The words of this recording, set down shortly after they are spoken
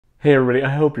Hey everybody, I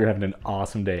hope you're having an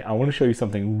awesome day. I want to show you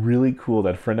something really cool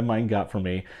that a friend of mine got for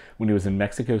me when he was in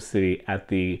Mexico City at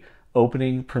the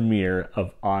opening premiere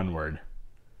of Onward.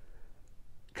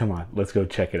 Come on, let's go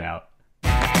check it out.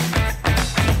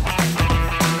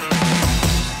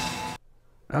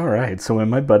 All right, so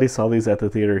when my buddy saw these at the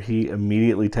theater, he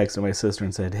immediately texted my sister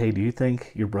and said, "Hey, do you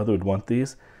think your brother would want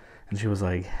these?" And she was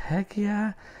like, "Heck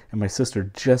yeah." And my sister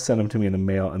just sent them to me in the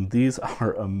mail, and these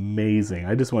are amazing.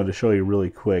 I just wanted to show you really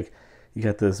quick. You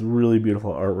got this really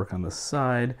beautiful artwork on the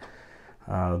side,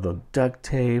 the duct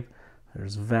tape,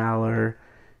 there's Valor.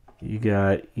 You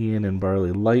got Ian and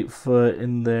Barley Lightfoot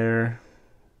in there,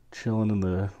 chilling in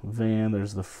the van.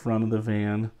 There's the front of the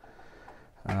van.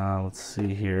 Let's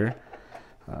see here.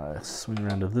 Swing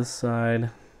around to this side.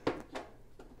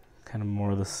 Kind of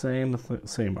more of the same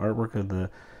artwork of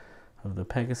the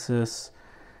Pegasus.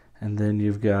 And then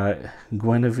you've got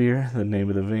Guinevere, the name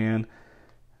of the van.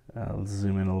 Let's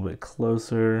zoom in a little bit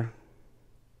closer.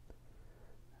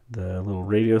 The little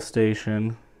radio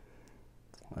station.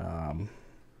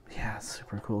 Yeah,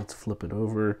 super cool. Let's flip it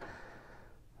over.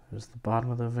 There's the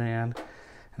bottom of the van.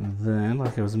 And then,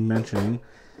 like I was mentioning,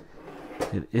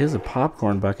 it is a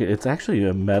popcorn bucket. It's actually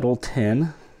a metal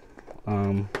tin.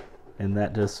 And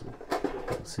that just,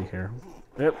 let's see here.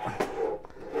 Yep.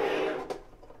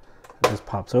 It just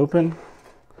pops open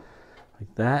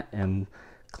like that, and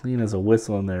clean as a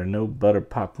whistle in there. No butter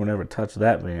popcorn ever touched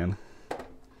that van.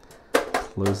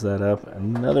 Close that up.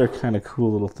 Another kind of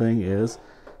cool little thing is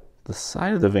the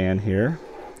side of the van here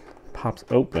pops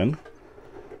open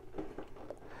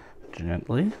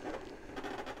gently.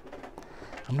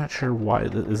 I'm not sure why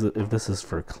if this is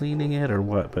for cleaning it or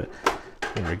what, but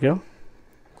there we go.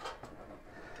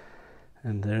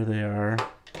 And there they are.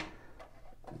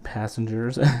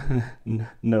 Passengers.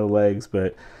 No legs,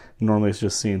 but normally it's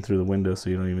just seen through the window, so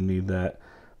you don't even need that.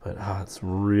 But it's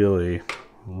really,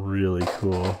 really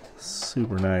cool.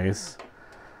 Super nice.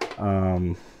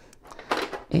 And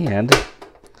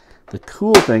the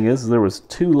cool thing is there was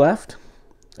two left,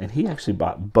 and he actually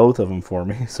bought both of them for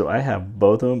me. So I have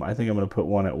both of them. I think I'm going to put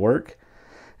one at work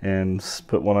and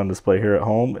put one on display here at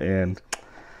home, and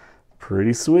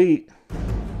pretty sweet.